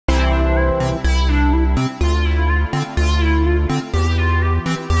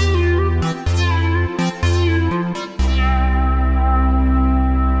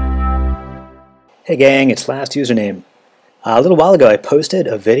Hey gang, it's Last Username. A little while ago I posted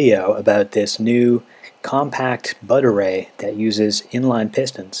a video about this new compact bud array that uses inline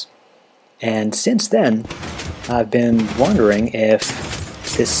pistons. And since then I've been wondering if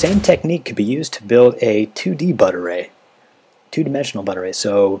this same technique could be used to build a 2D bud array, two-dimensional bud array.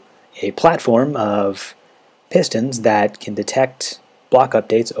 So a platform of pistons that can detect block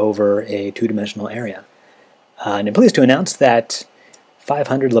updates over a two-dimensional area. And I'm pleased to announce that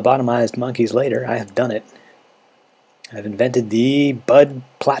 500 lobotomized monkeys later, I have done it. I've invented the Bud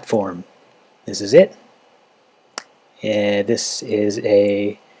platform. This is it. This is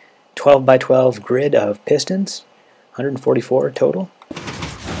a 12 by 12 grid of pistons, 144 total,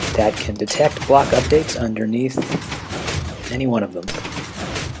 that can detect block updates underneath any one of them.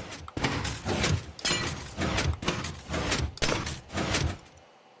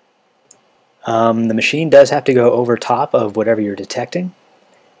 The machine does have to go over top of whatever you're detecting.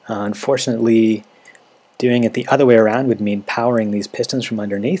 Unfortunately, doing it the other way around would mean powering these pistons from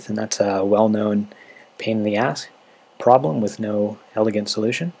underneath, and that's a well-known pain in the ass problem with no elegant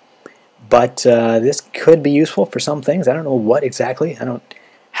solution. But this could be useful for some things. I don't know what exactly. I don't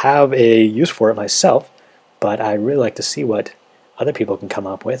have a use for it myself, but I'd really like to see what other people can come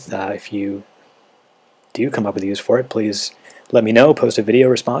up with. If you do come up with a use for it, please let me know, post a video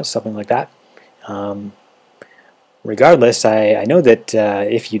response, something like that. Regardless, I know that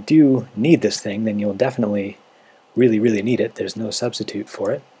if you do need this thing, then you'll definitely really need it. There's no substitute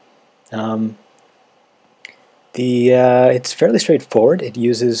for it. It's fairly straightforward. It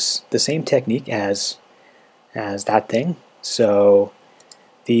uses the same technique as that thing. So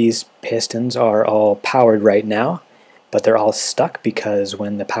these pistons are all powered right now, but they're all stuck because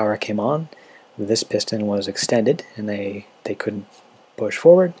when the power came on, this piston was extended and they couldn't push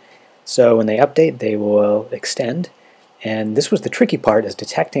forward. So when they update, they will extend, and this was the tricky part, is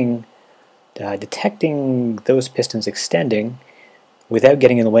detecting those pistons extending without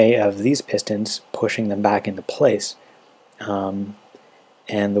getting in the way of these pistons pushing them back into place. And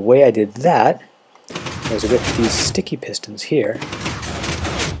the way I did that was with these sticky pistons here.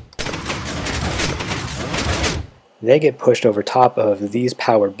 They get pushed over top of these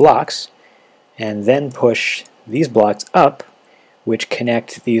powered blocks and then push these blocks up, which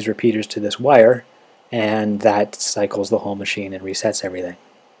connect these repeaters to this wire, and that cycles the whole machine and resets everything.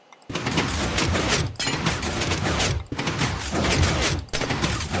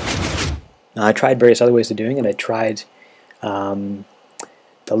 Now, I tried various other ways of doing it. I tried the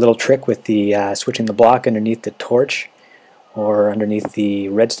little trick with the switching the block underneath the torch or underneath the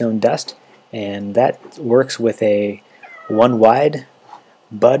redstone dust, and that works with a one wide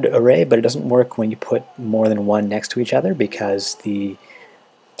bud array, but it doesn't work when you put more than one next to each other, because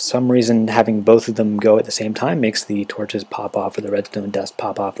some reason having both of them go at the same time makes the torches pop off or the redstone dust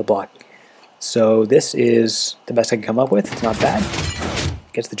pop off the block. So this is the best I can come up with. It's not bad.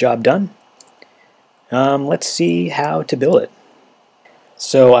 Gets the job done. Let's see how to build it.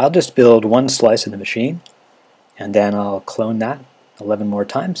 So I'll just build one slice of the machine, and then I'll clone that 11 more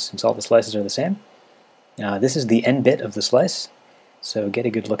times since all the slices are the same. This is the end bit of the slice, so get a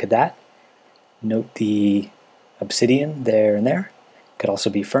good look at that. Note the obsidian there and there. Could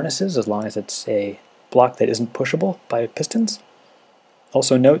also be furnaces, as long as it's a block that isn't pushable by pistons.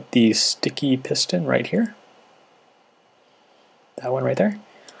 Also note the sticky piston right here. That one right there.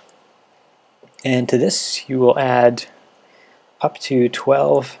 And to this you will add up to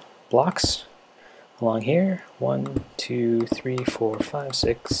 12 blocks along here. 1, 2, 3, 4, 5,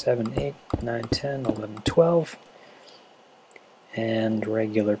 6, 7, 8, 9, 10, 11, 12. And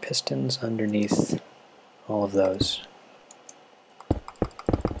regular pistons underneath all of those.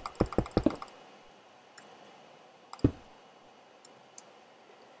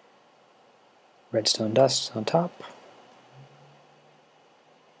 Redstone dust on top.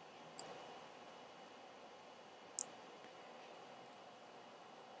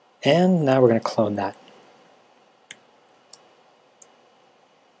 And now we're going to clone that.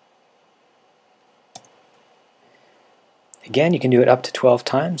 Again, you can do it up to 12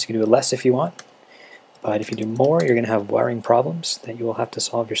 times. You can do it less if you want. But if you do more, you're going to have wiring problems that you will have to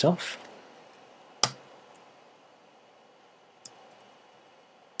solve yourself.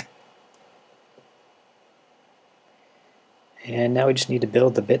 And now we just need to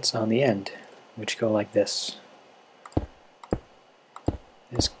build the bits on the end, which go like this.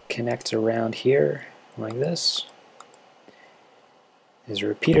 This connects around here like this. There's a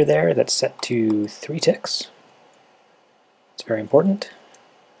repeater there that's set to 3 ticks. It's very important.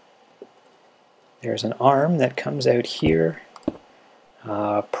 There's an arm that comes out here,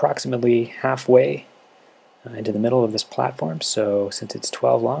 approximately halfway into the middle of this platform. So since it's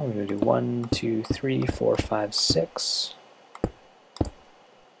 12 long, we're going to do 1, 2, 3, 4, 5, 6.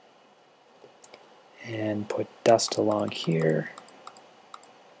 And put dust along here.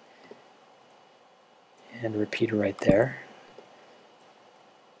 And a repeater right there.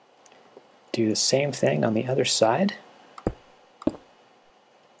 Do the same thing on the other side.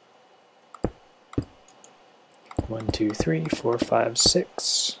 1, 2, 3, 4, 5,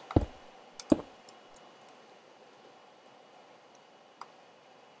 6.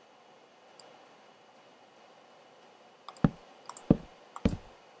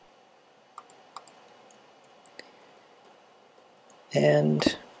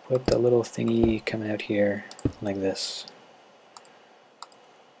 And put the little thingy coming out here like this.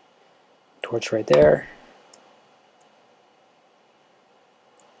 Torch right there.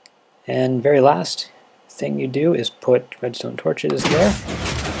 And very last thing you do is put redstone torches there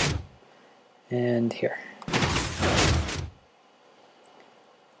and here.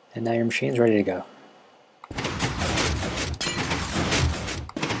 And now your machine's ready to go.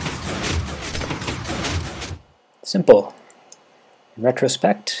 Simple. In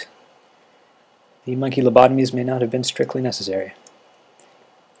retrospect, the monkey lobotomies may not have been strictly necessary.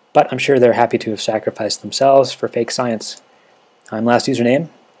 But I'm sure they're happy to have sacrificed themselves for fake science. I'm Last Username.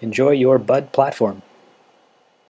 Enjoy your Bud platform.